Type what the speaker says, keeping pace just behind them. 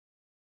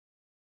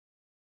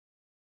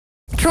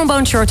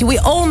Trombone Shorty. We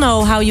all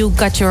know how you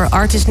got your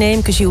artist name,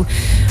 because you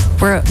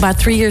were about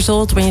 3 years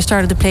old when you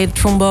started to play the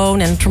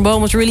trombone, and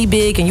trombone was really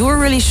big and you were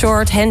really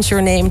short, hence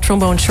your name,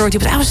 Trombone Shorty.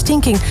 But I was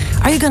thinking,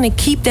 are you going to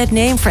keep that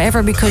name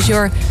forever? Because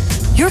you're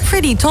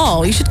pretty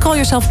tall. You should call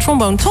yourself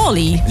Trombone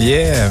Tolly.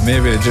 Yeah,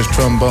 maybe just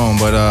trombone,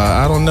 but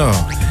I don't know.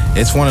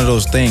 It's one of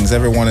those things.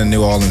 Everyone in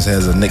New Orleans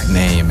has a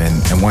nickname,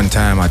 and one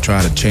time I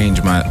tried to change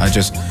I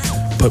just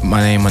put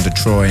my name under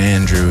Troy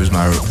Andrews,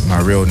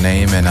 my real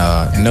name, and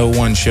no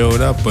one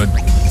showed up but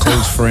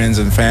close friends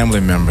and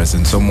family members.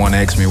 And someone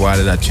asked me, why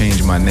did I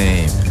change my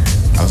name?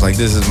 I was like,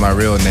 this is my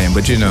real name.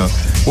 But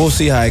we'll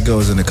see how it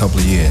goes in a couple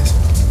of years.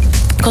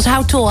 Because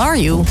how tall are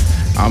you?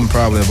 I'm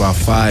probably about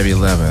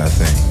 5'11", I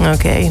think.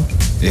 Okay.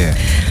 Yeah.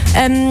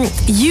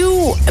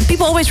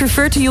 People always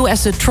refer to you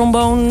as a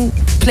trombone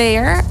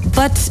player,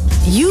 but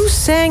you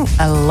sang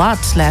a lot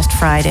last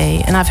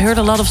Friday, and I've heard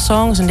a lot of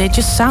songs, and they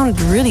just sounded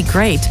really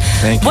great.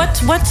 Thank you.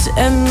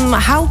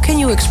 How can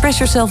you express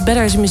yourself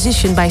better as a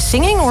musician? By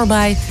singing or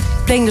by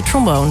playing the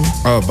trombone?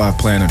 Oh, by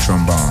playing the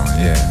trombone,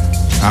 yeah.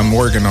 I'm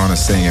working on a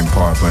singing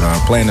part, but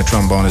playing the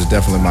trombone is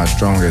definitely my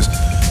strongest,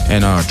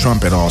 and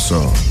trumpet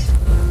also.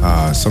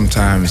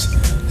 Sometimes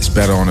it's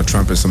better on the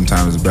trumpet,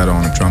 sometimes it's better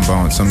on the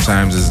trombone,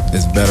 sometimes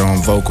it's better on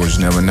vocals,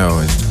 you never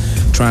know.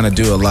 Trying to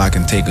do a lot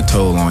can take a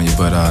toll on you,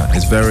 but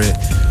it's very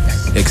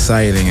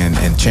exciting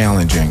and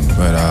challenging,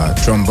 but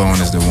trombone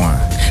is the one.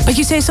 But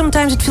you say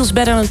sometimes it feels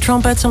better on the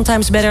trumpet,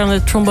 sometimes better on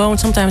the trombone,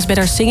 sometimes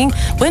better singing.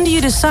 When do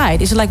you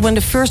decide? Is it like when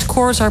the first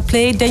chords are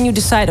played, then you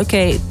decide,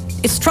 okay,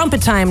 it's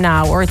trumpet time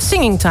now, or it's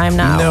singing time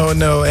now?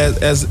 No,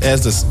 as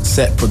the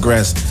set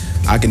progresses,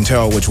 I can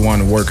tell which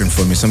one is working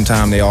for me.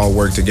 Sometimes they all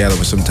work together,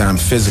 but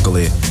sometimes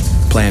physically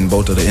playing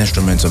both of the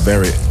instruments are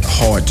very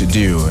hard to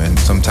do, and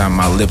sometimes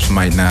my lips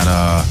might not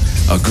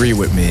agree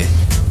with me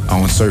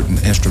on certain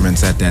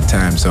instruments at that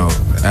time, so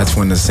that's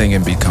when the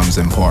singing becomes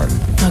important.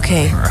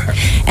 Okay.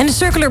 And the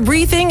circular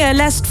breathing,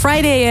 last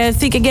Friday, I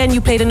think again you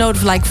played a note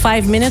of like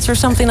 5 minutes or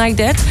something like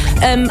that.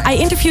 I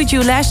interviewed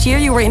you last year,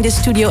 you were in this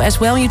studio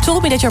as well, and you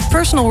told me that your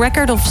personal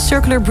record of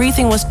circular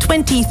breathing was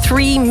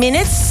 23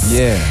 minutes.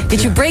 Yeah.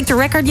 Did you break the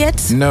record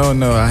yet? No,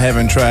 I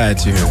haven't tried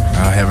to.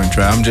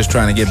 I'm just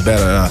trying to get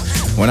better.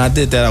 When I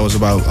did that, I was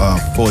about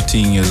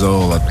 14 years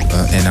old,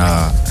 and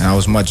I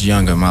was much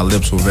younger. My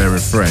lips were very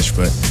fresh,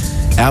 but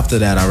after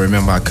that, I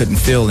remember I couldn't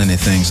feel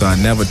anything, so I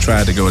never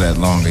tried to go that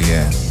long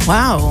again.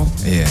 Wow.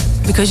 Yeah.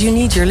 Because you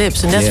need your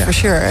lips, and that's for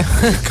sure.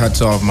 It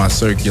cuts off my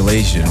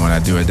circulation when I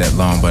do it that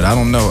long, but I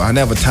don't know. I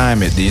never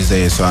time it these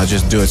days, so I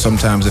just do it.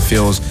 Sometimes it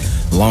feels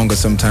longer,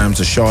 sometimes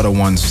the shorter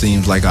one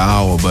seems like an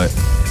hour, but,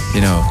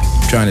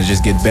 trying to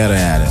just get better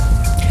at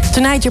it.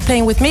 Tonight you're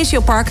playing with Maceo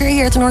Parker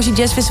here at the North Sea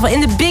Jazz Festival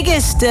in the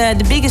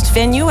biggest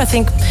venue. I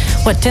think,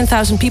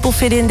 10,000 people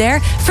fit in there.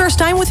 First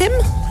time with him?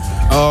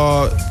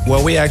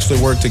 Well, we actually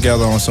worked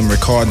together on some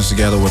recordings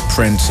together with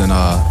Prince,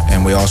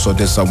 and we also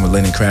did something with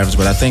Lenny Kravitz.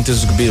 But I think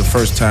this will be the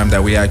first time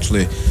that we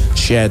actually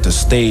shared the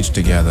stage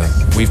together.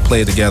 We've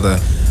played together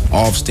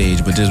off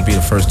stage, but this will be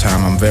the first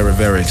time. I'm very,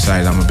 very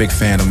excited. I'm a big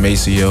fan of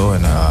Maceo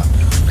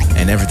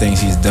and everything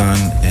he's done,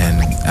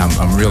 and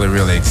I'm really,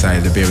 really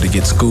excited to be able to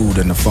get schooled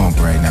in the funk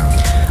right now.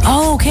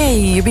 Oh, okay,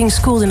 you're being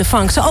schooled in the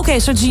funk. So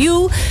it's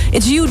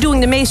you doing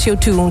the Maceo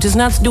tunes. It's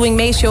not doing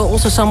Maceo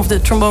also some of the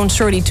Trombone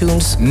Shorty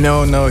tunes.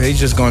 No, he's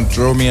just gonna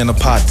throw me in the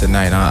pot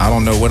tonight. I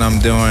don't know what I'm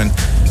doing.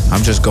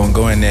 I'm just gonna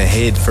go in there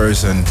head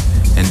first and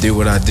do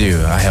what I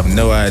do. I have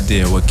no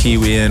idea what key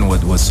we in,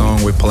 what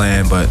song we're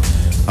playing, but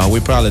we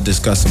probably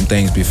discussed some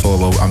things before,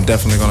 but I'm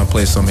definitely gonna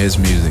play some of his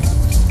music.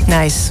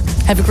 Nice.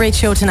 Have a great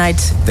show tonight.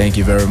 Thank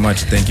you very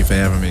much. Thank you for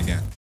having me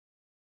again.